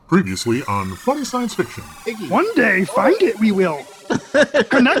Previously on Funny Science Fiction. One day, find it we will.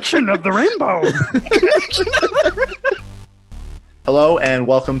 Connection of the rainbow. Hello, and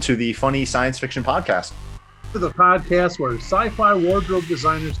welcome to the Funny Science Fiction Podcast. The podcast where sci-fi wardrobe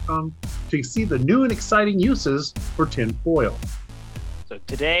designers come to see the new and exciting uses for tin foil. So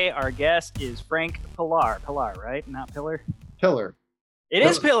today our guest is Frank Pillar. Pillar, right? Not Pillar? Pillar. It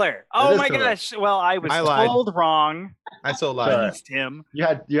is Pillar. Oh my Pillar. gosh. Well, I was lied. told wrong. I still lied. Sorry. Tim. You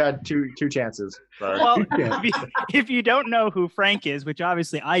had two chances. Sorry. Well, Yeah. if you don't know who Frank is, which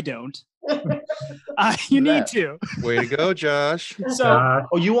obviously I don't, you Do need that. to. Way to go, Josh. So,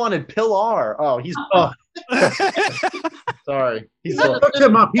 Oh, you wanted Pillar. Oh, he's sorry. He's Look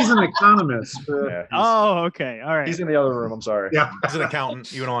him up. He's an economist. yeah, oh, okay. All right. he's in the other room. I'm sorry. Yeah. He's an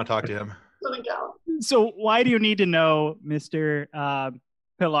accountant. You don't want to talk to him. So why do you need to know Mr.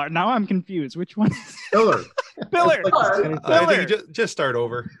 Pillar? Now I'm confused. Which one is Pillar. Pillar? I think you just start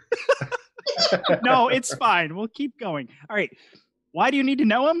over. No, it's fine. We'll keep going. All right. Why do you need to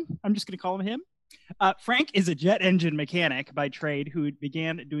know him? I'm just going to call him him. Frank is a jet engine mechanic by trade who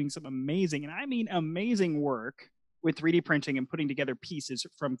began doing some amazing, and I mean amazing work with 3D printing and putting together pieces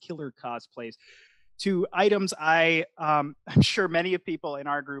from killer cosplays to items I'm sure many of people in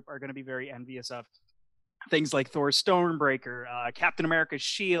our group are going to be very envious of. Things like Thor's Stonebreaker, Captain America's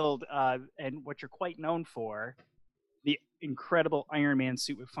shield, and what you're quite known for, the incredible Iron Man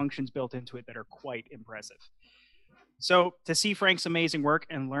suit with functions built into it that are quite impressive. So to see Frank's amazing work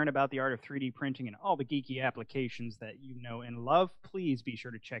and learn about the art of 3D printing and all the geeky applications that you know and love, please be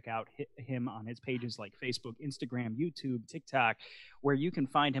sure to check out him on his pages like Facebook, Instagram, YouTube, TikTok, where you can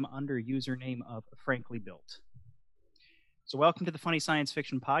find him under username of Frankly Built. So welcome to the Funny Science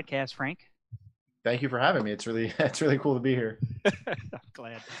Fiction Podcast, Frank. Thank you for having me. It's really cool to be here. I'm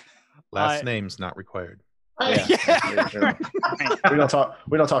glad. Last name's not required. Yeah. Yeah. We don't talk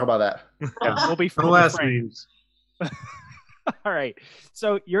about that. We'll be The full last Frank. names. All right.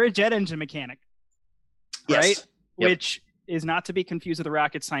 So you're a jet engine mechanic, right? Yes. Yep. Which is not to be confused with a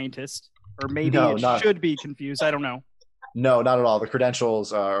rocket scientist, or maybe No, it not- should be confused. I don't know. No, not at all. The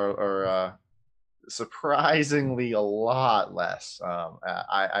credentials are surprisingly a lot less.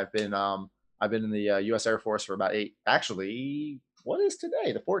 I've been in the U.S. Air Force for about 8. Actually, what is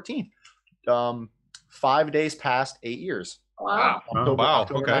today? The 14th. 5 days past 8 years. Wow. October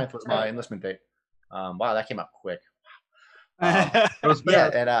Okay. 9th was my enlistment date. Wow, that came out quick. That was Yeah,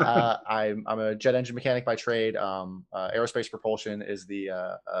 bad. and I'm a jet engine mechanic by trade. Aerospace propulsion is the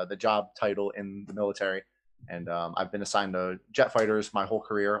job title in the military, and I've been assigned to jet fighters my whole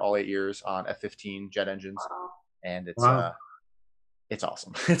career, all 8 years on F-15 jet engines, and it's Wow. it's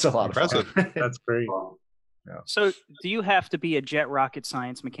awesome. It's a lot of fun. That's great. So do you have to be a jet rocket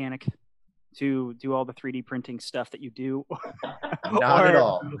science mechanic to do all the 3D printing stuff that you do? Not at Or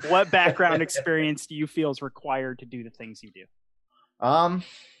all. What background experience do you feel is required to do the things you do? I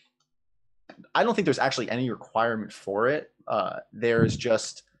don't think there's actually any requirement for it. There's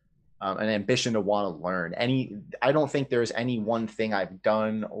just an ambition to want to learn. I don't think there's any one thing I've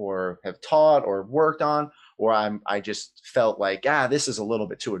done or have taught or worked on, or I just felt like, this is a little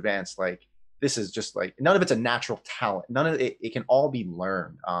bit too advanced. Like, this is just like, none of it's a natural talent. None of it can all be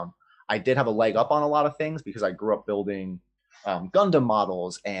learned. I did have a leg up on a lot of things because I grew up building Gundam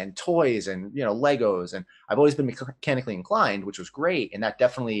models and toys and Legos, and I've always been mechanically inclined, which was great, and that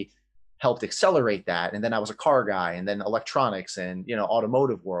definitely helped accelerate that. And then I was a car guy, and then electronics and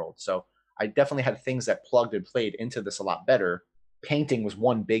automotive world. So I definitely had things that plugged and played into this a lot better. Painting was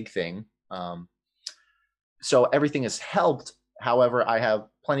one big thing. So everything has helped. However, I have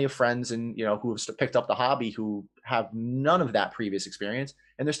plenty of friends and who have picked up the hobby who have none of that previous experience,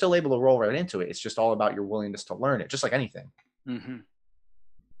 and they're still able to roll right into it. It's just all about your willingness to learn it, just like anything. Mm-hmm.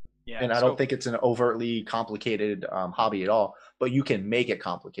 Yeah, And I don't think it's an overtly complicated hobby at all, but you can make it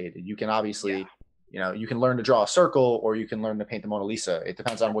complicated. You can obviously, you can learn to draw a circle, or you can learn to paint the Mona Lisa. It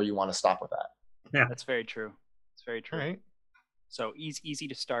depends on where you want to stop with that. that's very true. It's very true. All right. So easy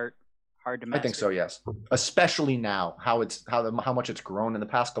to start, hard to I master. think so, yes. Especially now, how much it's grown in the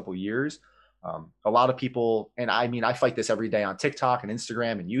past couple of years. A lot of people, and I mean, I fight this every day on TikTok and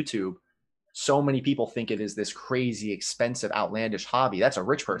Instagram and YouTube. So many people think it is this crazy, expensive, outlandish hobby. That's a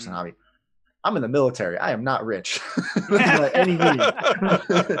rich person hobby. I'm in the military. I am not rich by any means.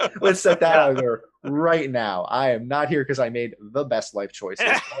 Let's set that out there right now. I am not here because I made the best life choices.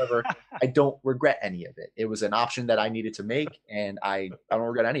 However, I don't regret any of it. It was an option that I needed to make, and I don't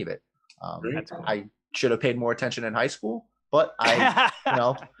regret any of it. That's cool. I should have paid more attention in high school, but I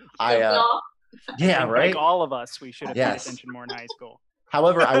I yeah, right. Like all of us, we should have paid Yes. attention more in high school.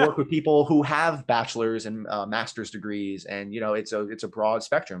 However, I work with people who have bachelor's and master's degrees, and it's a broad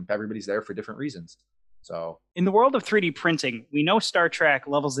spectrum. Everybody's there for different reasons. So in the world of 3D printing, we know Star Trek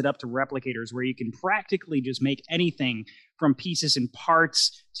levels it up to replicators, where you can practically just make anything from pieces and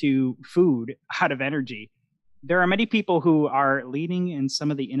parts to food out of energy. There are many people who are leading in some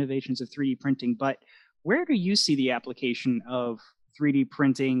of the innovations of 3D printing, but where do you see the application of 3D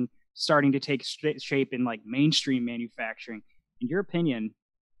printing starting to take shape in like mainstream manufacturing? In your opinion,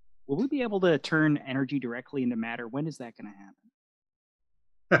 will we be able to turn energy directly into matter? When is that going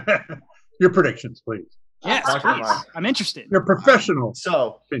to happen? Your predictions, please. Yes, please. I'm interested. Your professional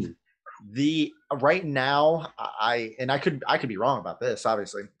opinion. Right now, I could be wrong about this,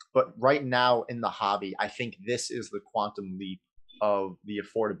 obviously, but right now in the hobby, I think this is the quantum leap of the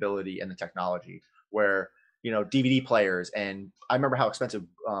affordability and the technology, where DVD players, and I remember how expensive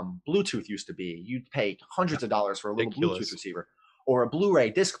Bluetooth used to be. You'd pay hundreds of dollars for a little Bluetooth receiver, or a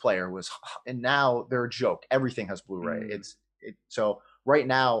Blu-ray disc player and now they're a joke. Everything has Blu-ray. So right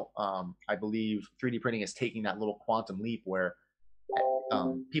now, I believe 3D printing is taking that little quantum leap where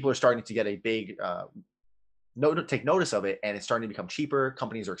people are starting to get a big take notice of it, and it's starting to become cheaper.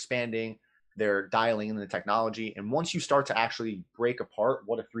 Companies are expanding. They're dialing in the technology, and once you start to actually break apart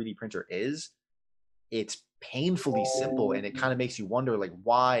what a 3D printer is, it's painfully simple, and it kind of makes you wonder, like,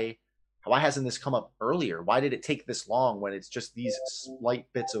 why hasn't this come up earlier? Why did it take this long when it's just these slight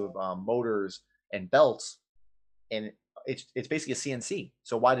bits of motors and belts, and it's basically a CNC?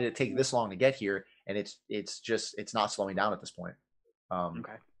 So why did it take this long to get here? And it's not slowing down at this point.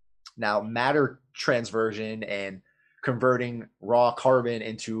 Okay. Now, matter transversion and converting raw carbon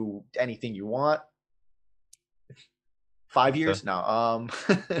into anything you want. 5 years? No.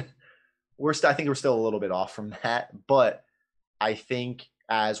 I think we're still a little bit off from that, but I think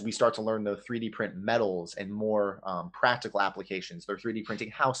as we start to learn the 3D print metals and more practical applications, they're 3D printing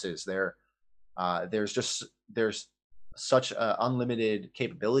houses. There's such unlimited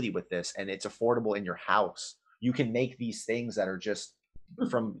capability with this, and it's affordable in your house. You can make these things that are just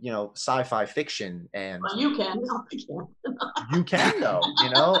from sci-fi fiction, and you can. No, I can't. You can though.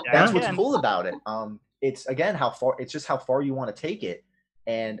 That's what's cool about it. It's again how far you want to take it.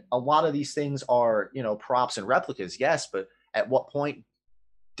 And a lot of these things are, props and replicas, yes, but at what point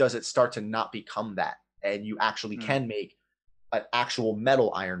does it start to not become that? And you actually can make an actual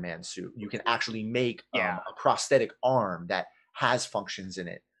metal Iron Man suit. You can actually make a prosthetic arm that has functions in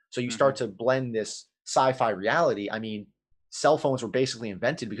it. So you start to blend this sci-fi reality. I mean, cell phones were basically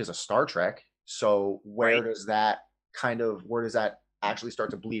invented because of Star Trek. So where does that actually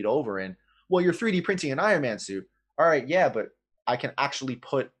start to bleed over in? Well, you're 3D printing an Iron Man suit. All right, yeah, but I can actually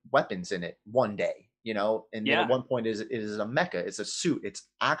put weapons in it one day, and then at one point it is a mecha, it's a suit, it's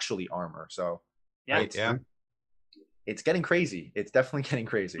actually armor. So it's getting crazy. It's definitely getting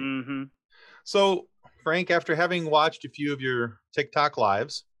crazy. Mm-hmm. So Frank, after having watched a few of your TikTok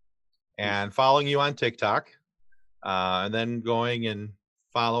lives and following you on TikTok, and then going and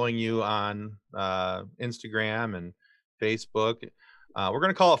following you on Instagram and Facebook, we're going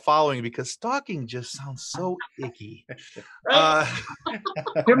to call it following because stalking just sounds so icky. Tim,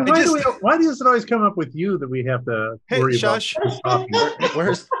 why does it always come up with you that we have to worry about stalking?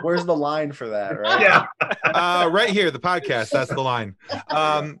 Where's the line for that, right? Yeah. Right here, the podcast, that's the line.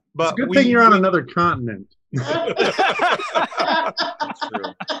 But it's a good thing you're on another continent. That's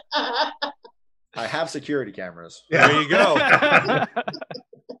true. I have security cameras. Yeah. There you go.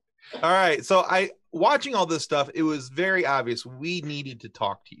 All right. So watching all this stuff, it was very obvious we needed to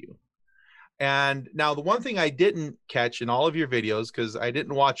talk to you. And now the one thing I didn't catch in all of your videos, because I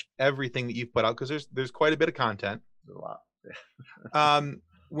didn't watch everything that you've put out, because there's quite a bit of content. There's a lot.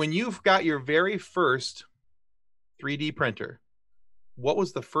 When you've got your very first 3D printer, what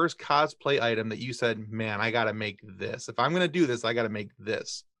was the first cosplay item that you said, man, I got to make this? If I'm going to do this, I got to make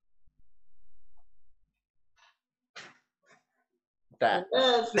this. That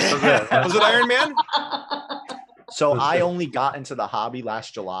was it Iron Man? So I only got into the hobby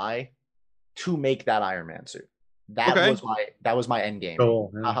last July to make that Iron Man suit. That was my end game.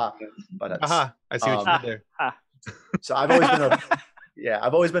 Cool. But I see what you did there. So I've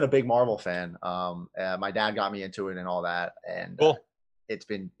always been a big Marvel fan. My dad got me into it and all that, and cool. It's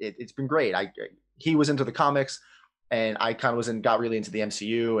been great. He was into the comics, and I kind of got really into the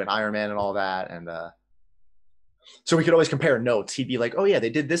MCU and Iron Man and all that, and so we could always compare notes. He'd be like, "Oh yeah, they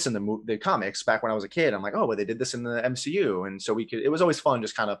did this in the comics back when I was a kid." I'm like, "Oh, but they did this in the MCU," and so it was always fun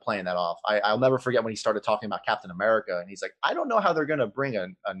just kind of playing that off. I'll never forget when he started talking about Captain America, and he's like, "I don't know how they're gonna bring a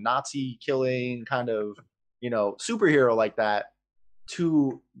Nazi killing kind of superhero like that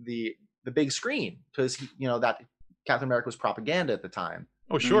to the big screen, because that Captain America was propaganda at the time.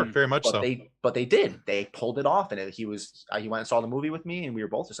 Oh, sure, very much But so. they pulled it off, and he went and saw the movie with me, and we were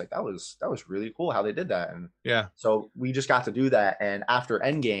both just like, that was really cool how they did that. And Yeah. so we just got to do that. And after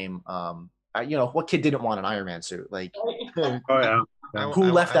Endgame, what kid didn't want an Iron Man suit? Like, Oh yeah. who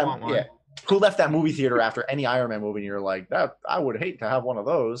left that? want one. Yeah, who left that movie theater after any Iron Man movie? And you're like, that I would hate to have one of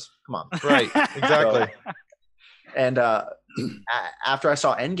those. Come on. Right, exactly. And after I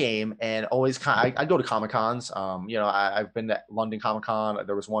saw Endgame, and always I go to Comic Cons. I've been to London Comic Con.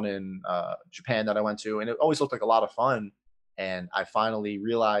 There was one in Japan that I went to, and it always looked like a lot of fun. And I finally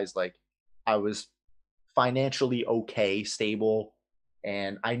realized like I was financially okay, stable,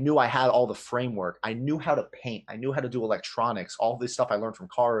 and I knew I had all the framework. I knew how to paint. I knew how to do electronics. All this stuff I learned from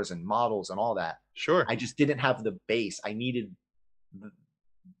cars and models and all that. Sure. I just didn't have the base. I needed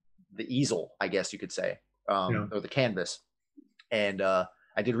the easel, I guess you could say. Or the canvas. And I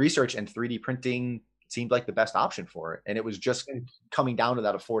did research, and 3D printing seemed like the best option for it. And it was just coming down to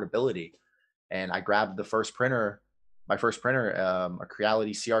that affordability. And I grabbed my first printer, a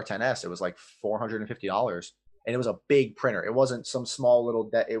Creality CR10S. It was like $450. And it was a big printer. It wasn't some small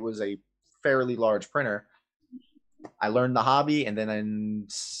little, it was a fairly large printer. I learned the hobby, and then in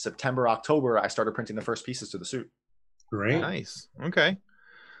September, October, I started printing the first pieces to the suit. Great. Nice. Okay.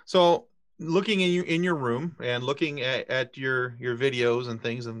 So looking in your room and looking at your videos and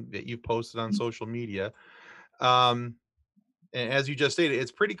things that you've posted on social media, and as you just stated,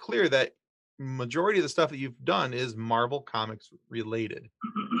 it's pretty clear that majority of the stuff that you've done is Marvel Comics related.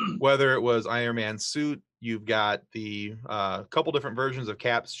 Whether it was Iron Man's suit, you've got the couple different versions of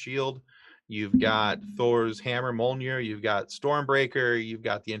Cap's shield, you've got Thor's hammer Mjolnir, you've got Stormbreaker, you've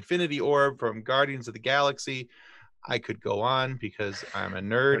got the Infinity Orb from Guardians of the Galaxy. I could go on because I'm a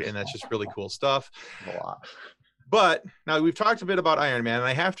nerd, and that's just really cool stuff. A lot. But now we've talked a bit about Iron Man, and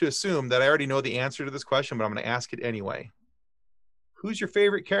I have to assume that I already know the answer to this question, but I'm going to ask it anyway. Who's your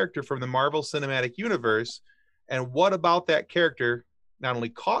favorite character from the Marvel Cinematic Universe, and what about that character not only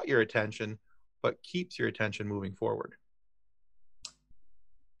caught your attention, but keeps your attention moving forward?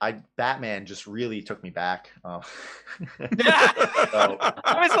 Batman just really took me back. I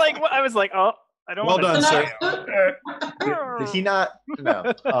was like, oh, I don't. Well done, sir. Did he not?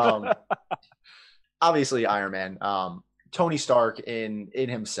 No. Obviously, Iron Man. Tony Stark in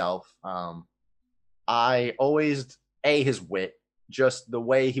himself. I always his wit, just the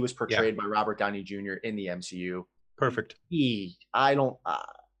way he was portrayed by Robert Downey Jr. in the MCU. Perfect.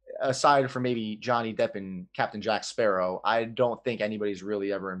 Aside from maybe Johnny Depp and Captain Jack Sparrow, I don't think anybody's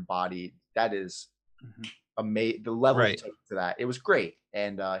really ever embodied. That is amazing. The level he took to that, it was great.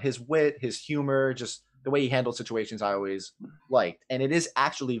 And his wit, his humor, just the way he handled situations, I always liked. And it is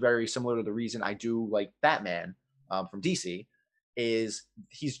actually very similar to the reason I do like Batman from DC, is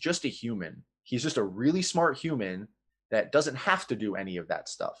he's just a human. He's just a really smart human that doesn't have to do any of that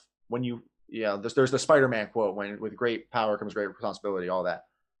stuff. When there's the Spider-Man quote, when with great power comes great responsibility, all that.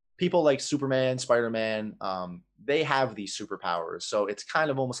 People like Superman, Spider-Man, they have these superpowers. So it's kind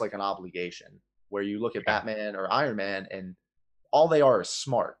of almost like an obligation, where you look at Batman or Iron Man, and all they are is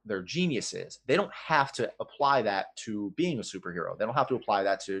smart. They're geniuses. They don't have to apply that to being a superhero. They don't have to apply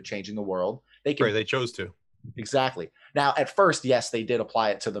that to changing the world. They can. They chose to. Exactly. Now, at first, yes, they did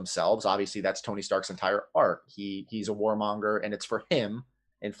apply it to themselves. Obviously, that's Tony Stark's entire arc. He's a warmonger, and it's for him.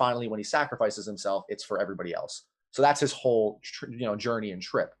 And finally, when he sacrifices himself, it's for everybody else. So that's his whole journey and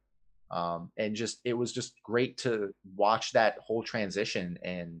trip. And it was just great to watch that whole transition.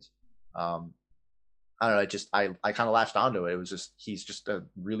 And I don't know, I kind of latched onto it. It was he's just a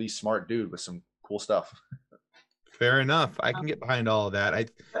really smart dude with some cool stuff. Fair enough. I can get behind all of that. I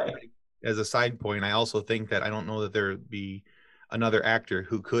as a side point, I also think that I don't know that there would be another actor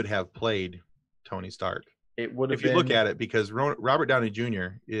who could have played Tony Stark. It would have if you look at it, because Robert Downey Jr.,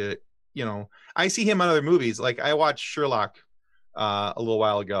 I see him on other movies. Like I watched Sherlock a little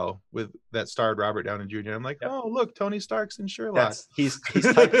while ago that starred Robert Downey Jr. I'm like, oh, look, Tony Stark's in Sherlock. He's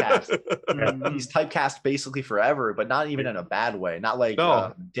typecast. He's typecast basically forever, but not even in a bad way. Not like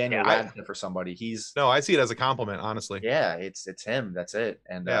Daniel Radcliffe or somebody. I see it as a compliment, honestly. Yeah, it's him. That's it.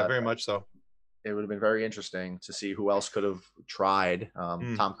 And very much so. It would have been very interesting to see who else could have tried.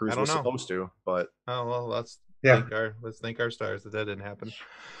 Tom Cruise was supposed to, but let's thank our stars that didn't happen.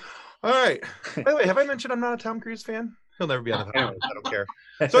 All right. By the way, have I mentioned I'm not a Tom Cruise fan? He'll never be on the podcast. I don't care.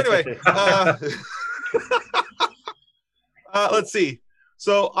 So anyway, let's see.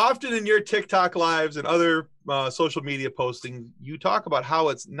 So often in your TikTok lives and other social media postings, you talk about how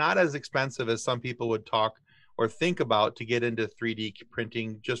it's not as expensive as some people would talk or think about to get into 3D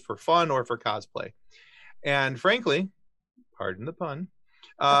printing just for fun or for cosplay. And frankly, pardon the pun,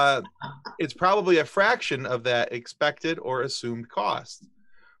 it's probably a fraction of that expected or assumed cost.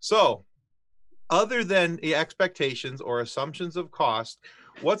 So, other than the expectations or assumptions of cost,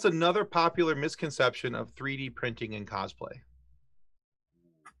 what's another popular misconception of 3D printing in cosplay?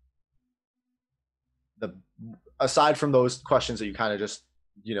 Aside from those questions that you kind of just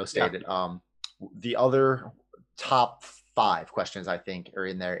stated, the other top 5 questions I think are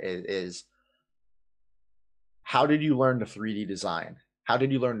in there is how did you learn to 3D design? How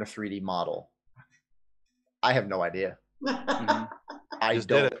did you learn to 3D model? I have no idea. I Just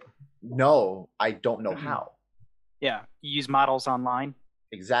don't did it. know. I don't know how. Yeah, you use models online.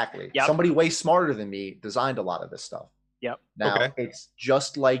 Exactly. Yep. Somebody way smarter than me designed a lot of this stuff. Yep. Now, Okay. it's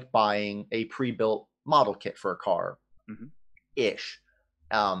just like buying a pre-built model kit for a car, ish.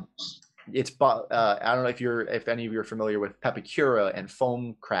 It's I don't know if any of you are familiar with Pepakura and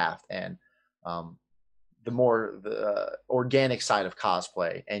Foamcraft and the organic side of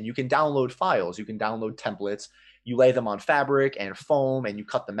cosplay. And you can download files, you can download templates, you lay them on fabric and foam, and you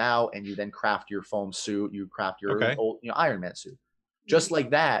cut them out, and you then craft your foam suit. You craft your Okay. old, Iron Man suit. Just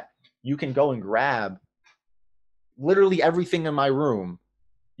like that, you can go and grab literally everything in my room.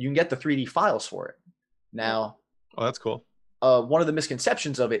 You can get the 3D files for it. Now, Oh, that's cool. one of the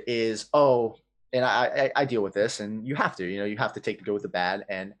misconceptions of it is, and I deal with this, and you have to, you have to take the good with the bad,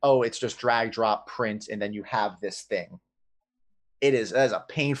 and it's just drag, drop, print, and then you have this thing. That is a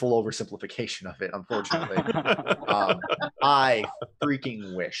painful oversimplification of it, unfortunately. I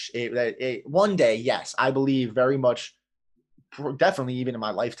freaking wish one day, yes, I believe very much, definitely even in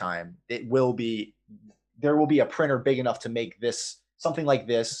my lifetime, there will be a printer big enough to make something like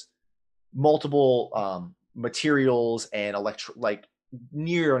this, multiple materials and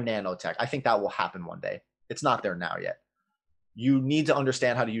near nanotech. I think that will happen one day. It's not there now yet. You need to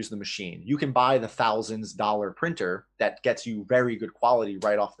understand how to use the machine. You can buy the $1,000s printer that gets you very good quality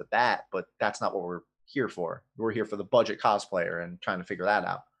right off the bat, but that's not what we're here for. We're here for the budget cosplayer and trying to figure that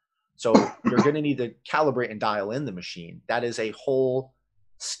out. So you're going to need to calibrate and dial in the machine. That is a whole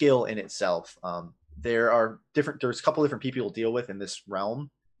skill in itself. There's a couple different people you'll deal with in this realm.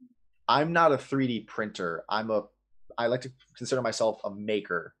 I'm not a 3D printer. I like to consider myself a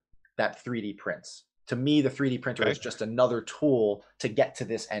maker that 3D prints. To me, the 3D printer is just another tool to get to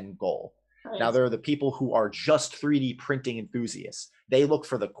this end goal. Right. Now, there are the people who are just 3D printing enthusiasts. They look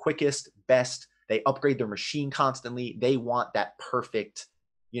for the quickest, best. They upgrade their machine constantly. They want that perfect,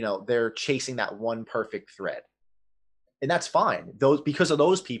 they're chasing that one perfect thread. And that's fine. Because of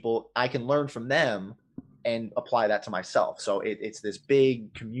those people, I can learn from them and apply that to myself. So it's this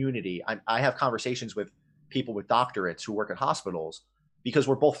big community. I have conversations with people with doctorates who work at hospitals because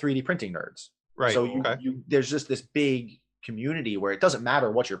we're both 3D printing nerds. Right. So there's just this big community where it doesn't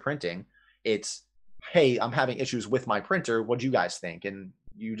matter what you're printing. It's, hey, I'm having issues with my printer. What do you guys think? And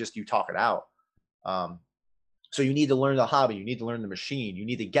you talk it out. So you need to learn the hobby. You need to learn the machine. You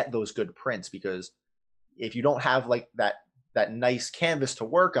need to get those good prints, because if you don't have like that nice canvas to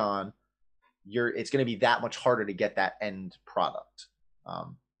work on, it's going to be that much harder to get that end product.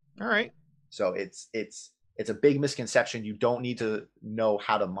 All right. So it's a big misconception. You don't need to know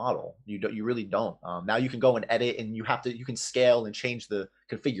how to model. You really don't. Now you can go and edit, and you can scale and change the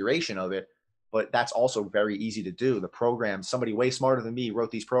configuration of it, but that's also very easy to do. The programs, somebody way smarter than me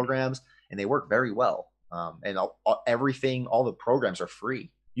wrote these programs, and they work very well. And all the programs are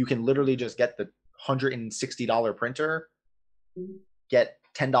free. You can literally just get the $160 printer, get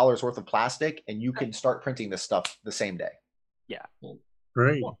 $10 worth of plastic, and you can start printing this stuff the same day. Yeah.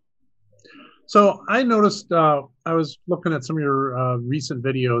 Great. So I noticed, I was looking at some of your recent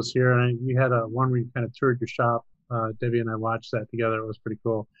videos here, and you had one where you kind of toured your shop. Debbie and I watched that together. It was pretty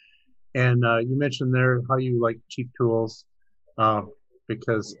cool. And you mentioned there how you like cheap tools,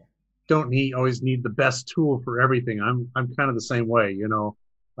 because don't always need the best tool for everything. I'm kind of the same way,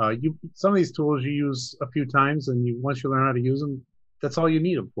 some of these tools you use a few times, and once you learn how to use them, that's all you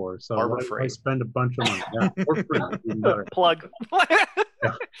need them for. So why spend a bunch of money? Yeah, or free, even better. Plug.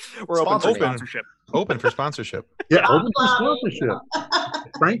 Yeah. We're open for Sponsor me. sponsorship. Open for sponsorship. Yeah, open for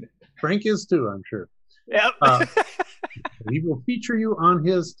sponsorship. Frank is too, I'm sure. Yep. He will feature you on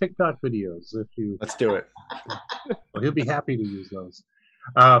his TikTok videos if you. Let's do it. Well, he'll be happy to use those.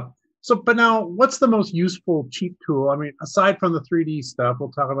 But now, what's the most useful cheap tool? I mean, aside from the 3D stuff,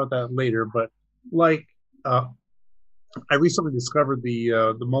 we'll talk about that later. But I recently discovered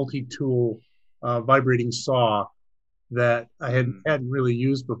the multi-tool vibrating saw that I hadn't really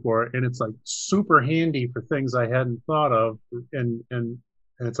used before, and it's like super handy for things I hadn't thought of, and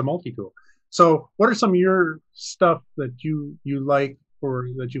it's a multi-tool. So, what are some of your stuff that you like, or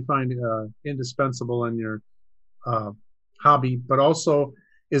that you find indispensable in your hobby? But also,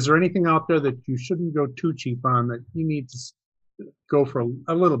 is there anything out there that you shouldn't go too cheap on, that you need to go for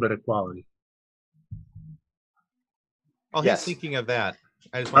a little bit of quality? Well, Yes. he's thinking of that.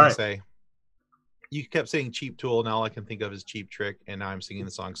 I just All want to right. say, you kept saying cheap tool, and all I can think of is Cheap Trick, and now I'm singing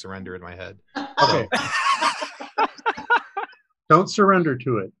the song Surrender in my head. Okay. Don't surrender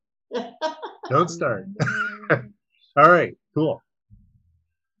to it. Don't start. All right, cool.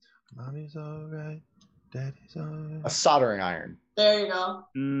 Mommy's all right, daddy's all right. A soldering iron. There you go.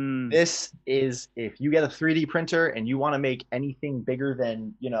 This is, if you get a 3D printer and you want to make anything bigger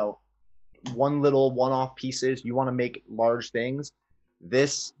than, one little one-off pieces, you want to make large things,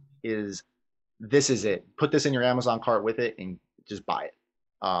 this is it. Put this in your Amazon cart with it and just buy it.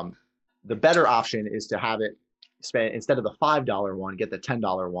 The better option is to have it spend, instead of the $5 one, get the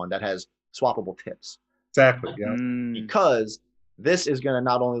 $10 one that has swappable tips. Exactly. Yeah. Because this is going to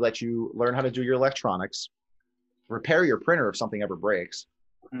not only let you learn how to do your electronics, repair your printer if something ever breaks,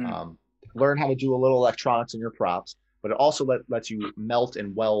 learn how to do a little electronics in your props, but it also lets you melt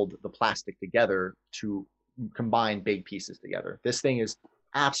and weld the plastic together to combine big pieces together. This thing is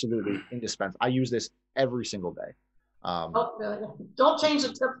absolutely indispensable. I use this every single day. Oh, good. Don't change the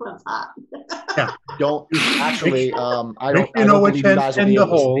tip when it's hot. Don't actually. I don't. You I know don't which believe you end guys will in be the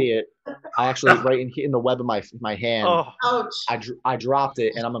able to hole. see it. I actually right in the web of my hand. Oh, Ouch. I dropped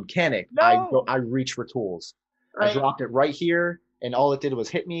it, and I'm a mechanic. No. I reach for tools. I Right. dropped it right here, and all it did was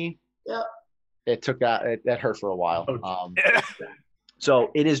hit me. Yep. It took that hurt for a while. Ouch.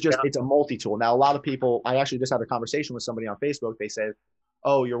 So it is just, it's a multi-tool. Now, a lot of people, I actually just had a conversation with somebody on Facebook. They said,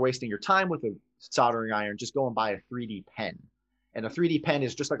 oh, you're wasting your time with a soldering iron. Just go and buy a 3D pen. And a 3D pen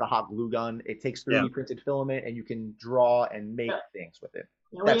is just like a hot glue gun. It takes 3D printed filament and you can draw and make things with it.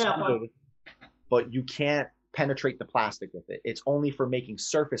 Yeah, That's we have one. good, but you can't penetrate the plastic with it. It's only for making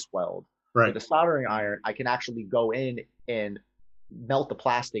surface weld. Right. With a soldering iron, I can actually go in and melt the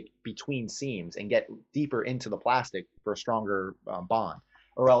plastic between seams and get deeper into the plastic for a stronger bond.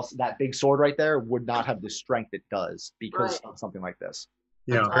 Or else that big sword right there would not have the strength it does because of something like this.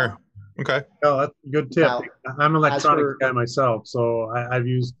 Yeah. Sure. Okay. Well, that's a good tip. Now, I'm an electronics for- guy myself, so I've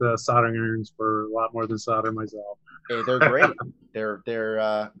used soldering irons for a lot more than solder myself. They're great.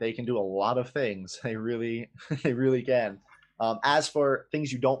 They can do a lot of things. They really can. As for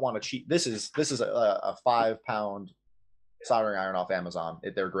things you don't want to cheat, this is a 5-pound soldering iron off Amazon.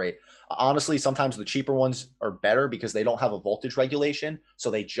 They're great. Honestly, sometimes the cheaper ones are better because they don't have a voltage regulation,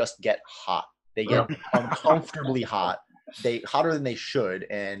 so they just get hot. They get uncomfortably hot. They hotter than they should,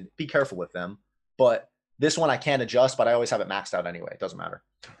 and be careful with them. But this one I can't adjust, but I always have it maxed out anyway. It doesn't matter.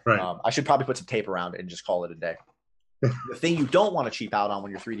 Right. I should probably put some tape around it and just call it a day. The thing you don't want to cheap out on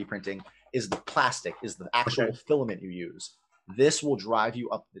when you're 3D printing is the plastic, is the actual filament you use. This will drive you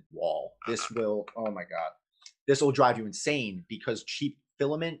up the wall. This will, oh my God. This will drive you insane because cheap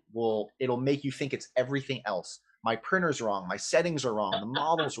filament it'll make you think it's everything else. My printer's wrong. My settings are wrong. The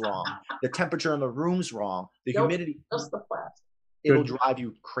model's wrong. The temperature in the room's wrong. The humidity. Just the plastic. It'll drive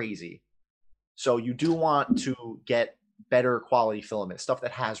you crazy. So you do want to get better quality filament, stuff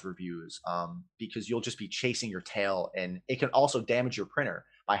that has reviews, because you'll just be chasing your tail, and it can also damage your printer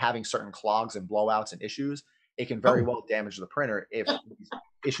by having certain clogs and blowouts and issues. It can very well damage the printer if these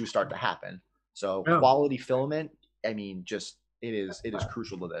issues start to happen. So quality filament, I mean, just it is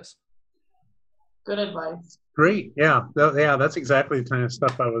crucial to this. Good advice. Great. Yeah. That's exactly the kind of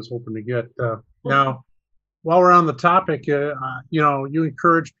stuff I was hoping to get. Now, while we're on the topic, you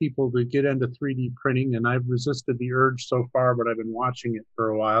encourage people to get into 3D printing, and I've resisted the urge so far, but I've been watching it for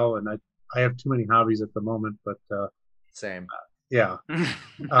a while, and I have too many hobbies at the moment, but Same. Yeah.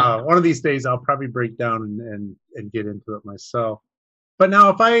 One of these days I'll probably break down and get into it myself. But now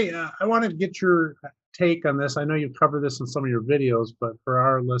if I wanted to get your take on this, I know you've covered this in some of your videos, but for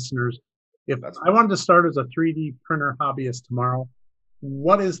our listeners, if I wanted to start as a 3D printer hobbyist tomorrow,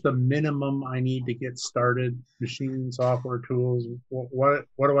 what is the minimum I need to get started? Machine, software, tools, what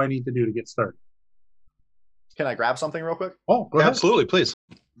do I need to do to get started? Can I grab something real quick? Oh, go ahead. Absolutely, please.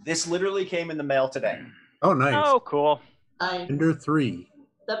 This literally came in the mail today. Oh, nice. Oh, cool. Ender 3. Is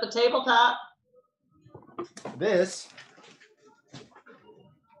that the tabletop? This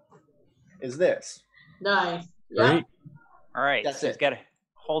is this. Nice. Great. All right. That's so he's it. got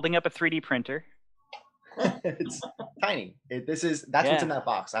holding up a 3D printer. It's tiny. That's what's in that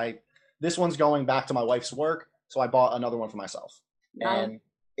box. This one's going back to my wife's work, so I bought another one for myself. Nice. And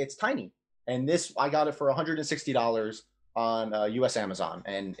it's tiny. And this, I got it for $160 on US Amazon,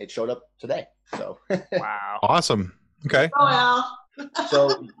 and it showed up today. So Wow. Awesome. Okay. Oh, Al.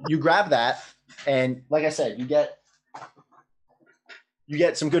 so you grab that, and like I said, you you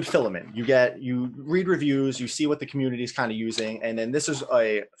get some good filament. You read reviews, you see what the community is kind of using, and then this is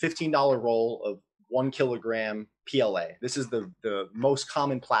a $15 roll of 1 kilogram PLA. This is the most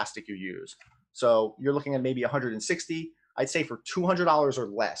common plastic you use. So you're looking at maybe 160. I'd say for $200 or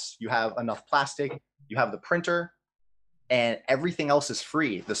less, you have enough plastic, you have the printer, and everything else is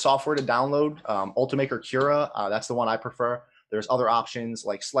free. The software to download, Ultimaker Cura, that's the one I prefer. There's other options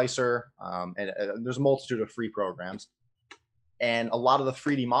like Slicer, and there's a multitude of free programs. And a lot of the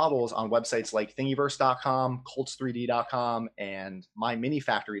 3D models on websites like Thingiverse.com, Colts3D.com, and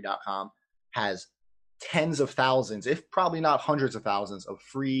MyMiniFactory.com has tens of thousands, if probably not hundreds of thousands, of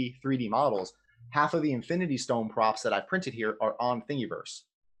free 3D models. Half of the Infinity Stone props that I've printed here are on Thingiverse.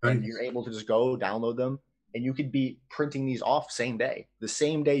 And you're able to just go download them, and you could be printing these off same day. The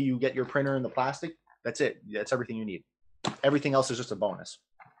same day you get your printer and the plastic, that's it. That's everything you need. Everything else is just a bonus.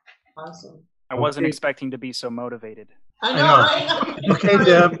 Awesome. I wasn't expecting to be so motivated. I know, right? Okay,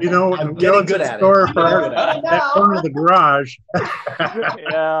 Deb, you know, I'm getting good at it. store I'm for getting good at it. that corner of the garage.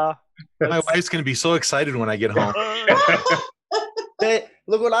 Yeah. My wife's gonna be so excited when I get home. Hey,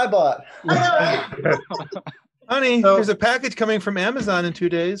 look what I bought. I know, right? Honey, So- there's a package coming from Amazon in 2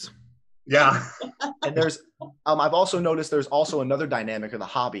 days. Yeah. And there's I've also noticed there's also another dynamic of the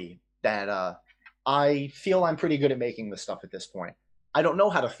hobby that I feel I'm pretty good at making this stuff at this point. I don't know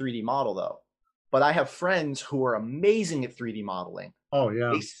how to 3D model though, but I have friends who are amazing at 3D modeling. Oh, yeah.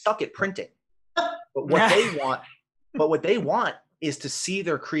 They suck at printing. But what they want is to see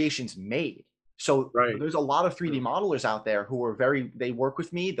their creations made. So Right. there's a lot of 3D modelers out there who are they work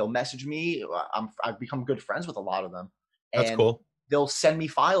with me, they'll message me. I've become good friends with a lot of them. That's And cool. they'll send me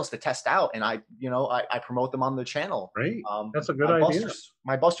files to test out, and I promote them on the channel. Right. Um, That's a good my idea.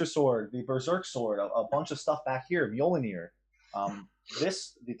 My Buster Sword, the Berserk Sword, a bunch of stuff back here, Mjolnir.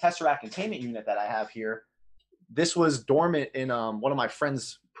 The Tesseract containment unit that I have here, this was dormant in one of my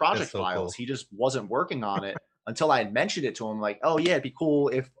friend's project That's so files. cool. He just wasn't working on it until I had mentioned it to him. Like, oh yeah, it'd be cool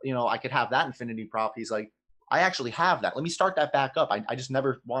if I could have that Infinity prop. He's like, I actually have that. Let me start that back up. I just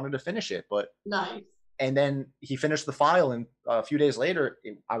never wanted to finish it, but. Nice. And then he finished the file, and a few days later,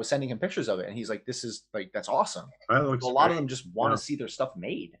 I was sending him pictures of it, and he's like, "This is like that's awesome." That looks So a lot of great. them just want Yeah. to see their stuff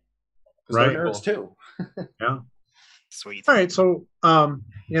made because Right. they're nerds too. Sweet. All right, so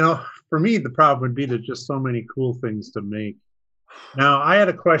for me, the problem would be there's just so many cool things to make. Now, I had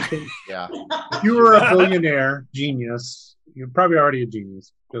a question. Yeah, If you were a billionaire genius, you're probably already a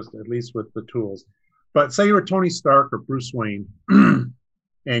genius, just at least with the tools. But say you were Tony Stark or Bruce Wayne,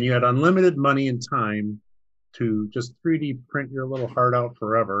 and you had unlimited money and time to just 3D print your little heart out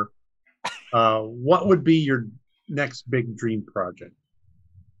forever. What would be your next big dream project?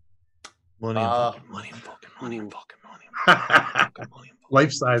 Millennium Uh, Falcon, Millennium Falcon, Millennium Falcon, Millennium Falcon, Millennium Falcon.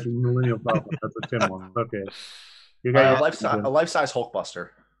 Life-size Millennium Falcon. That's a Tim one. Okay. You a got life-size Hulkbuster.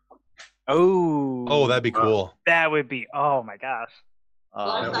 Oh. Oh, that'd be cool. That would be. Oh my gosh.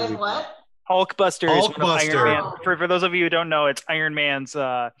 Life Uh, size what? Hulkbuster is one of Hulkbuster. Iron Man. For those of you who don't know, it's Iron Man's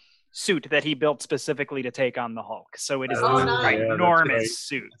suit that he built specifically to take on the Hulk. So it is Oh, an nice. Yeah, that's enormous right.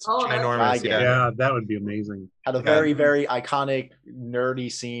 suit. Oh, that's Ginormous, I get yeah. it. Yeah, that would be amazing. had a Yeah. very, very iconic, nerdy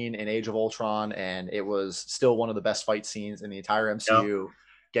scene in Age of Ultron, and it was still one of the best fight scenes in the entire MCU.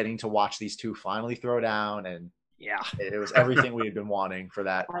 Getting to watch these two finally throw down, and Yeah. it was everything we had been wanting for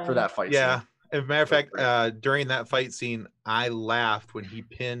that fight. Yeah. Scene. As a matter of fact, during that fight scene, I laughed when he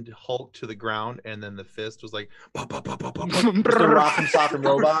pinned Hulk to the ground, and then the fist was like, "Pop, pop, pop, pop, pop, pop." The Rock'em Sock'em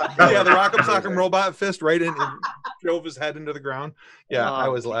Robot. Yeah, the Rock'em Sock'em Robot fist right in and drove his head into the ground. Yeah, Oh, I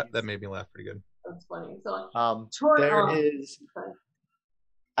was geez. that made me laugh pretty good. That's funny. So There Tor- is.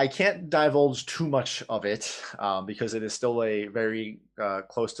 I can't divulge too much of it because it is still a very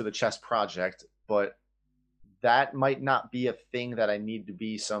close to the chest project, but that might not be a thing that I need to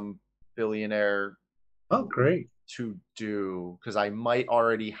be some billionaire Oh, great. to do, because I might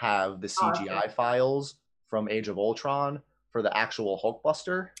already have the CGI files from Age of Ultron for the actual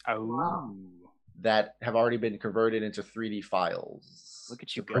Hulkbuster Oh. Wow. that have already been converted into 3D files. Look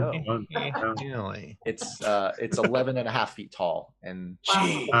at you Pretty go. fun. Yeah. Really? It's 11 and a half feet tall, and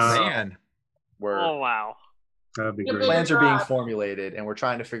Jeez, Uh, man. we're Oh wow. That'd be Your great. plans are being garage. formulated, and we're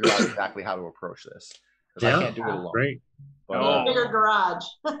trying to figure out exactly how to approach this, because Yeah. I can't do it alone. Great. But Oh. bigger garage.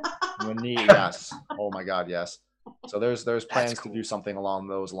 we need, yes. Oh my God, yes. So there's plans to cool. do something along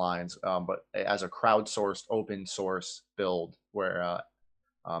those lines, but as a crowdsourced, open source build, where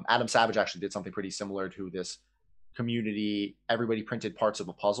Adam Savage actually did something pretty similar to this community. Everybody printed parts of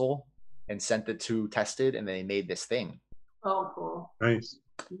a puzzle and sent it to Tested, and they made this thing. Oh, cool. Nice.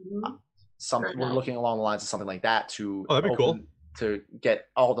 Mhm. We're nice. looking along the lines of something like that to Oh, that'd be cool. to get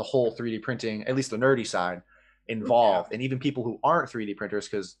all the whole 3D printing, at least the nerdy side, involved, and even people who aren't 3D printers,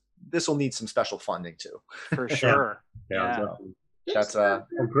 because this will need some special funding too. For sure. Yeah, Yeah. definitely. That's Oh,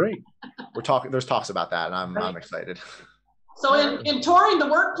 great. there's talks about that, and I'm excited. So in touring the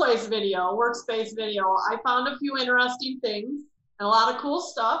workplace video, workspace video, I found a few interesting things and a lot of cool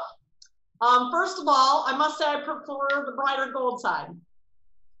stuff. First of all, I must say I prefer the brighter gold side.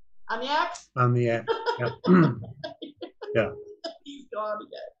 On the axe? On the axe. Yeah. Yeah. He's gone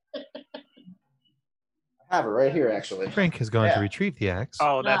again. I have it right here, actually. Frank has gone Yeah. to retrieve the axe.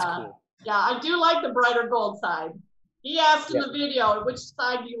 Oh, that's Yeah. cool. Yeah, I do like the brighter gold side. He asked in the video, which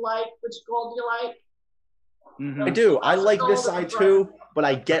side do you like? Which gold do you like? Mhm. I do. I like Gold this is side bright. too, but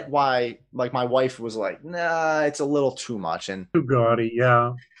I get why. Like my wife was like, "Nah, it's a little too much," and Too gaudy.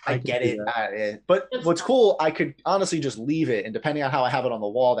 Yeah. I can get see it. But It's what's fine. cool, I could honestly just leave it, and depending on how I have it on the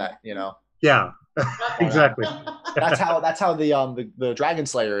wall, that Yeah. Exactly. that's how the Dragon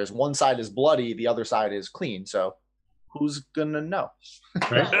Slayer is. One side is bloody, the other side is clean. So who's gonna know?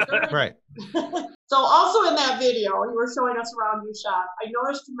 Right. Right. So also in that video, you were showing us around your shop. I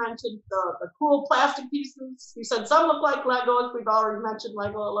noticed you mentioned the cool plastic pieces. You said some look like Legos. We've already mentioned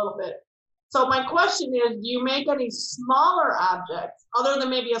Lego a little bit. So my question is, do you make any smaller objects, other than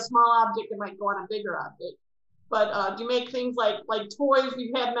maybe a small object that might go on a bigger object? But do you make things like toys?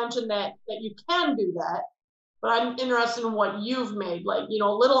 You had mentioned that you can do that. But I'm interested in what you've made, like,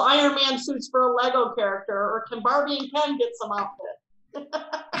 little Iron Man suits for a Lego character, or can Barbie and Ken get some outfit?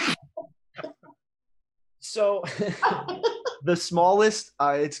 So the smallest,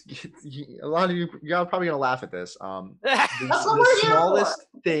 it's a lot of you're probably gonna laugh at this. That's what The we're here smallest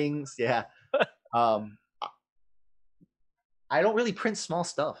things, yeah. I don't really print small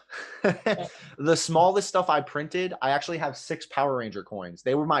stuff. The smallest stuff I printed, I actually have 6 Power Ranger coins.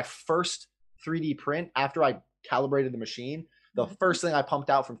 They were my first 3D print after I calibrated the machine. The first thing I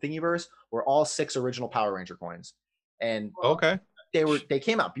pumped out from Thingiverse were all 6 original Power Ranger coins, and Okay. they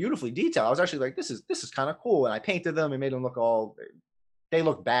came out beautifully detailed. I was actually like, this is kind of cool, and I painted them and made them look they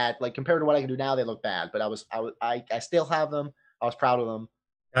look bad. Like compared to what I can do now, they look bad. But I still have them. I was proud of them.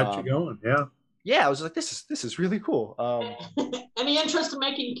 Got you going. Yeah. Yeah, I was like, this is really cool. Any interest in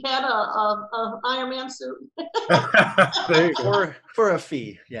making Ken a Iron Man suit? There you go. For a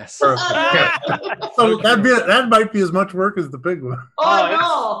fee, yes. Perfect. Yeah. So that might be as much work as the big one. Oh, it's-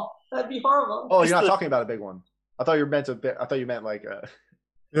 no, that'd be horrible. Oh, you're not talking about a big one. I thought you meant like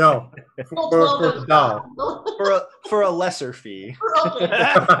No. Full For the doll. for a lesser fee.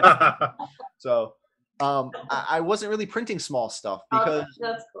 Okay. So I wasn't really printing small stuff because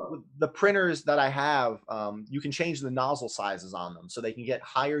That's cool. with the printers that I have, you can change the nozzle sizes on them so they can get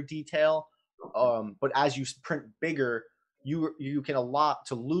higher detail. But as you print bigger, you can allot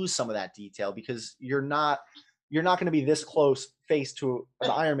to lose some of that detail because you're not going to be this close face to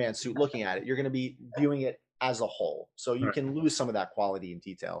an Iron Man suit looking at it. You're going to be viewing it as a whole, so you Right. can lose some of that quality and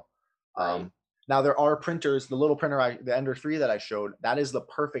detail. Right. Now there are printers, the little printer, the Ender 3 that I showed, that is the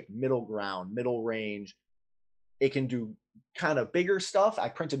perfect middle ground, middle range. It can do kind of bigger stuff. I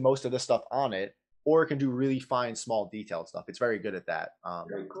printed most of this stuff on it, or it can do really fine, small detailed stuff. It's very good at that.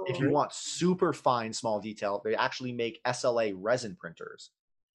 Very cool. If you want super fine, small detail, they actually make SLA resin printers,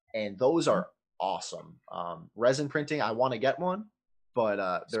 and those are awesome. Resin printing, I want to get one,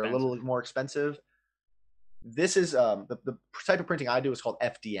 but they're a little more expensive. This is the type of printing I do is called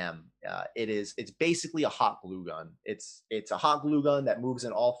FDM. It's basically a hot glue gun. It's a hot glue gun that moves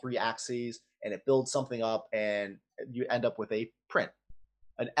in all 3 axes, and it builds something up, and you end up with a print.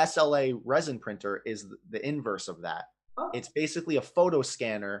 An SLA resin printer is the inverse of that. Oh. It's basically a photo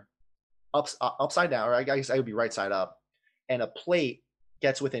scanner upside down, or I guess I would be right side up, and a plate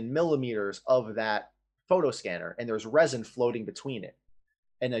gets within millimeters of that photo scanner, and there's resin floating between it.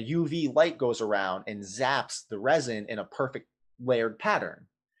 And a UV light goes around and zaps the resin in a perfect layered pattern.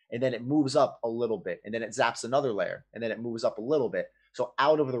 And then it moves up a little bit, and then it zaps another layer, and then it moves up a little bit. So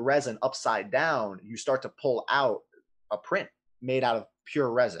out of the resin upside down, you start to pull out a print made out of pure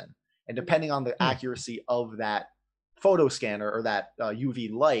resin. And depending on the accuracy of that photo scanner or that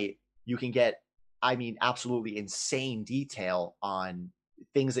UV light, you can get, absolutely insane detail on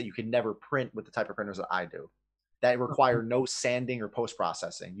things that you can never print with the type of printers that I do, that require no sanding or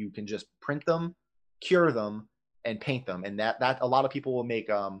post-processing. You can just print them, cure them, and paint them. And that a lot of people will make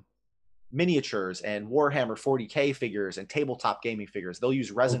miniatures and Warhammer 40K figures and tabletop gaming figures. They'll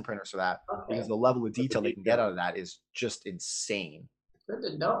use resin printers for that because the level of detail they can get out of that is just insane. Good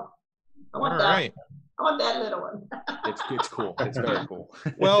to know. I All want that. right. I want that little one. It's cool. It's very cool.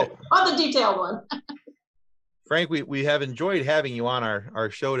 Well, I want the detailed one. Frank, we have enjoyed having you on our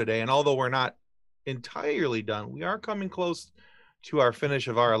show today, and although we're not entirely done, we are coming close to our finish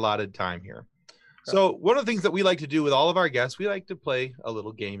of our allotted time here. So one of the things that we like to do with all of our guests, we like to play a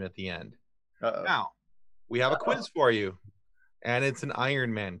little game at the end. Uh-oh. Now, we have a quiz for you, and it's an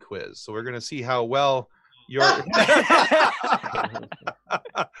Iron Man quiz. So we're going to see how well you're.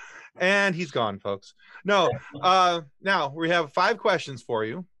 And he's gone, folks. No, now we have 5 questions for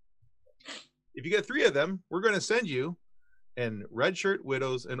you. If you get 3 of them, we're going to send you an Red Shirt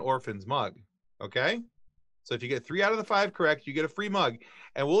Widows and Orphans mug. Okay? So if you get 3 out of the 5 correct, you get a free mug.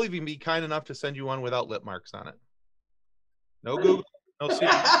 And we'll even be kind enough to send you one without lip marks on it. No Google, no secret.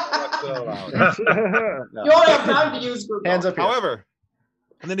 You don't have time to use Google. Hands up here. However,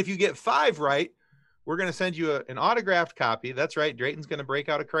 and then if you get 5 right, we're going to send you an autographed copy. That's right. Drayton's going to break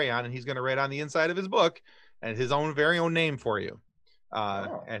out a crayon and he's going to write on the inside of his book and his own very own name for you.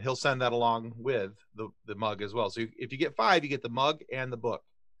 And he'll send that along with the mug as well. So if you get 5, you get the mug and the book.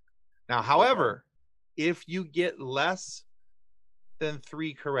 Now, however, if you get less than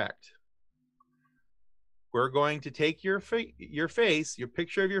 3 correct, we're going to take your face, your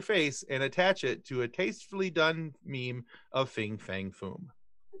picture of your face, and attach it to a tastefully done meme of Fing Fang Foom.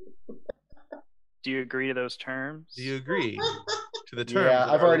 Do you agree to those terms? Do you agree to the terms?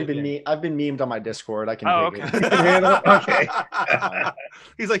 Yeah, I've already been I've been memed on my Discord. I can dig okay. it. Okay.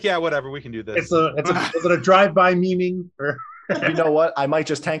 He's like, yeah, whatever, we can do this. Is it a drive-by memeing? Or You know what? I might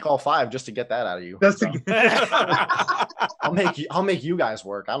just tank all 5 just to get that out of you. that's I'll make you guys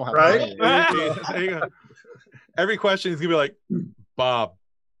work. I don't have Right? to do it. There you go. Every question is gonna be like, Bob.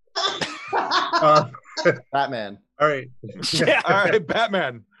 Batman. all right. Yeah. All right,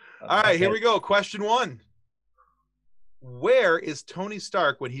 Batman. All right, here we go. Question 1. Where is Tony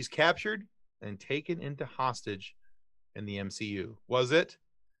Stark when he's captured and taken into hostage in the MCU? Was it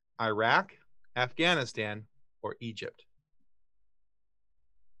Iraq, Afghanistan, or Egypt?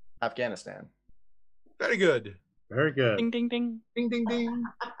 Afghanistan. Very good. Very good. Ding, ding, ding. Ding, ding, ding.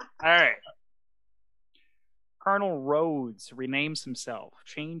 All right. Colonel Rhodes renames himself,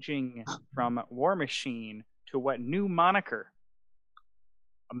 changing from War Machine to what new moniker?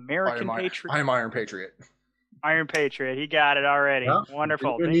 American Patriot. I'm Iron Patriot. Iron Patriot. He got it already. Yeah.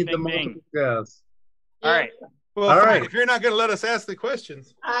 Wonderful. We Ding, need the ding, ding. multiple guess. All right. Well, All fine, right. if you're not going to let us ask the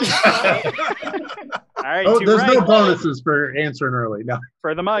questions. I All right. Oh, 2 there's right no bonuses for answering early. No.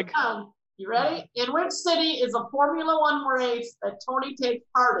 for the mug. know. You ready? In which city is a Formula One race that Tony takes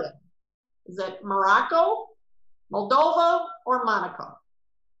part in? Is it Morocco, Moldova, or Monaco?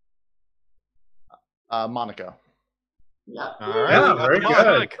 Monaco. Yep. All right. Yeah, we got very the mug.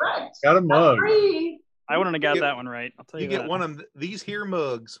 good. Correct. Got a mug. 3. I wouldn't have got You- that one right. I'll tell you, You get that. one of these here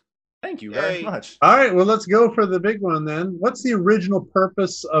mugs. Thank you very Yay. much. All right, well, let's go for the big one then. What's the original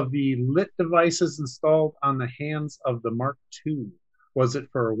purpose of the lit devices installed on the hands of the Mark II? Was it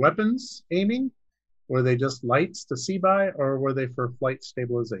for weapons aiming? Were they just lights to see by, or were they for flight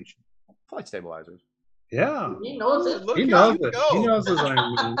stabilization? Flight stabilizers. Yeah, He knows it. Look he at knows you it. go. He knows his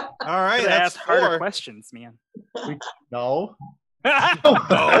Iron Man. All right, Gotta that's ask harder 4. questions, man. No.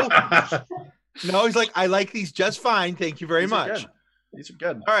 No, he's like, I like these just fine. Thank you very These are much. good. These are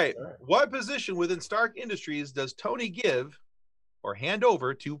good. All right. What position within Stark Industries does Tony give or hand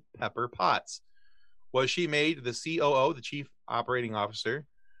over to Pepper Potts? Was she made the COO, the Chief Operating Officer?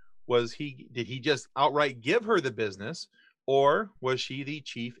 Did he just outright give her the business, or was she the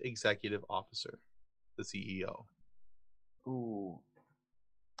Chief Executive Officer, the CEO? Ooh.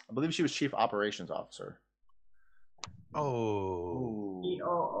 I believe she was Chief Operations Officer. Oh,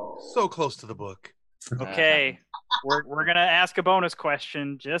 Oh. so close to the book. Okay. We're gonna ask a bonus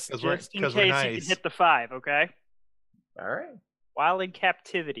question just 'Cause in we're case you nice. can hit the 5, okay? All right. While in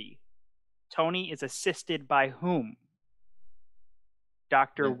captivity, Tony is assisted by whom?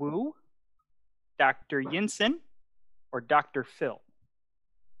 Dr. Yeah. Wu, Dr. Yinsen, or Dr. Phil?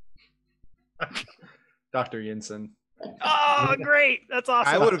 Dr. Yinsen. Oh, great. That's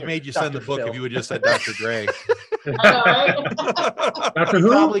awesome. I would have made you send the Dr. book Phil. if you would just said Dr. Dre. I know, right? Dr. You Who?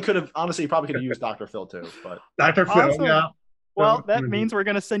 probably could have, honestly, you probably could have used Dr. Phil too, but Dr. Phil, Awesome. yeah. Well, that means we're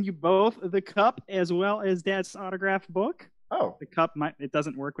going to send you both the cup as well as Dad's autographed book. oh. The cup, it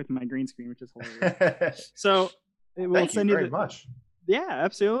doesn't work with my green screen, which is hilarious. So we'll Thank you send you very the, much. Yeah,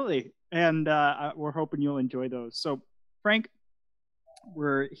 absolutely. And we're hoping you'll enjoy those. So, Frank,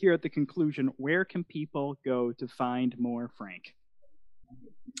 we're here at the conclusion. Where can people go to find more Frank?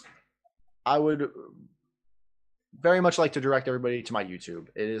 I would very much like to direct everybody to my YouTube.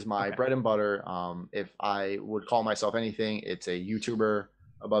 It is my Okay. bread and butter. If I would call myself anything, it's a YouTuber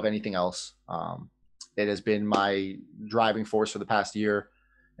above anything else. It has been my driving force for the past year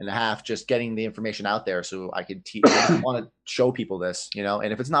and a half, just getting the information out there so I could teach. I want to show people this, you know.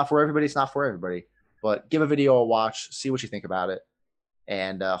 And if it's not for everybody, it's not for everybody. But give a video a watch, see what you think about it,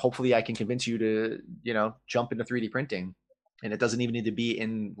 And hopefully I can convince you to, jump into 3D printing. And it doesn't even need to be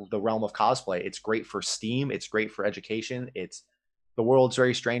in the realm of cosplay. It's great for STEAM. It's great for education. The world's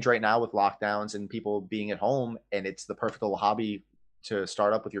very strange right now with lockdowns and people being at home, and it's the perfect little hobby to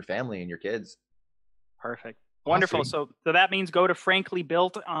start up with your family and your kids. Perfect. Wonderful. Awesome. So that means go to Frankly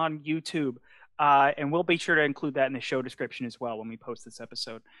Built on YouTube. And we'll be sure to include that in the show description as well when we post this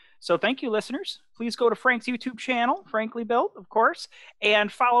episode. So thank you, listeners. Please go to Frank's YouTube channel, Frankly Built, of course,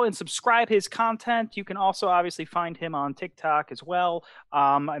 and follow and subscribe his content. You can also obviously find him on TikTok as well.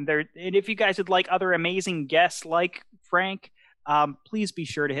 And if you guys would like other amazing guests like Frank, please be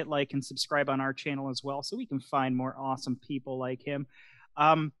sure to hit like and subscribe on our channel as well so we can find more awesome people like him.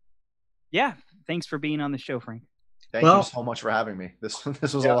 Yeah, thanks for being on the show, Frank. Thank you so much for having me. This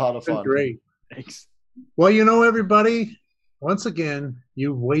was a lot of fun. Great. Thanks. Well, everybody, once again,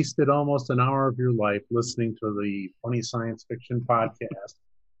 you've wasted almost an hour of your life listening to the Funny Science Fiction podcast.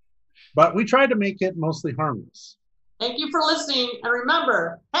 But we tried to make it mostly harmless. Thank you for listening. And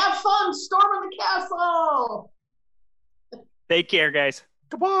remember, have fun storming the castle. Take care, guys.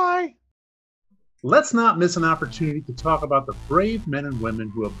 Goodbye. Let's not miss an opportunity to talk about the brave men and women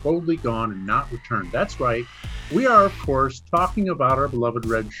who have boldly gone and not returned. That's right. We are, of course, talking about our beloved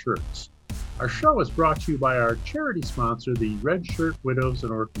Red Shirts. Our show is brought to you by our charity sponsor, the Red Shirt Widows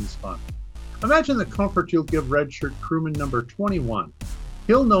and Orphans Fund. Imagine the comfort you'll give Red Shirt crewman number 21.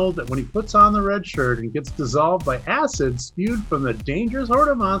 He'll know that when he puts on the red shirt and gets dissolved by acid spewed from the dangerous horde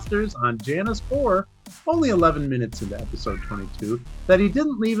of monsters on Janus 4, only 11 minutes into episode 22, that he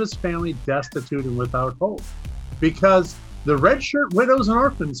didn't leave his family destitute and without hope. Because the Red Shirt Widows and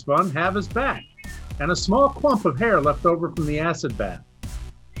Orphans Fund have his back, and a small clump of hair left over from the acid bath.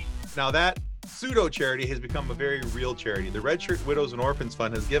 Now that pseudo charity has become a very real charity. The Red Shirt Widows and Orphans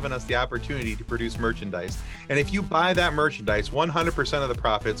Fund has given us the opportunity to produce merchandise. And if you buy that merchandise, 100% of the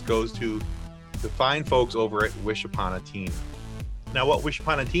profits goes to the fine folks over at Wish Upon a Teen. Now what Wish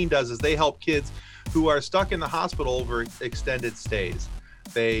Upon a Teen does is they help kids who are stuck in the hospital over extended stays.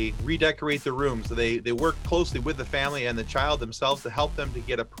 They redecorate the rooms. They work closely with the family and the child themselves to help them to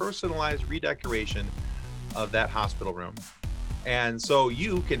get a personalized redecoration of that hospital room. And so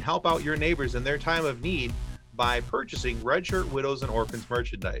you can help out your neighbors in their time of need by purchasing Red Shirt Widows and Orphans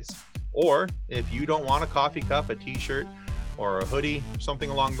merchandise. Or if you don't want a coffee cup, a t-shirt, or a hoodie, something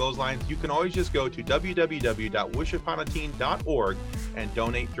along those lines, you can always just go to www.wishuponateen.org and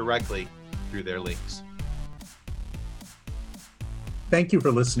donate directly through their links. Thank you for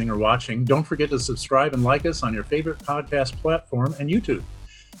listening or watching. Don't forget to subscribe and like us on your favorite podcast platform and YouTube.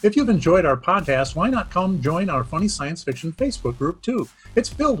 If you've enjoyed our podcast, why not come join our Funny Science Fiction Facebook group too? It's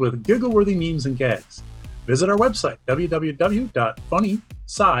filled with giggle-worthy memes and gags. Visit our website,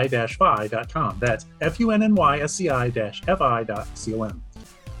 www.funnysci-fi.com. That's funnysci-fi.com.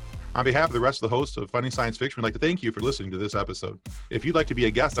 On behalf of the rest of the hosts of Funny Science Fiction, we'd like to thank you for listening to this episode. If you'd like to be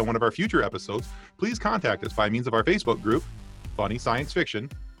a guest on one of our future episodes, please contact us by means of our Facebook group, Funny Science Fiction.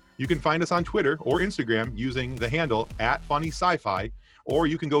 You can find us on Twitter or Instagram using the handle @FunnySci-Fi, or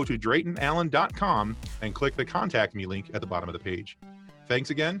you can go to DraytonAllen.com and click the Contact Me link at the bottom of the page. Thanks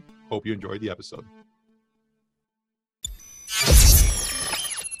again. Hope you enjoyed the episode.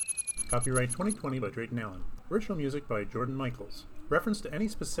 Copyright 2020 by Drayton Allen. Original music by Jordan Michaels. Reference to any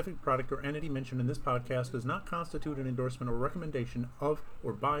specific product or entity mentioned in this podcast does not constitute an endorsement or recommendation of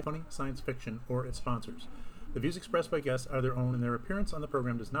or by Funny Science Fiction or its sponsors. The views expressed by guests are their own, and their appearance on the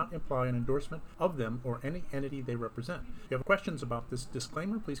program does not imply an endorsement of them or any entity they represent. If you have questions about this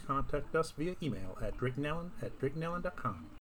disclaimer, please contact us via email at DraytonAllen@DraytonAllen.com.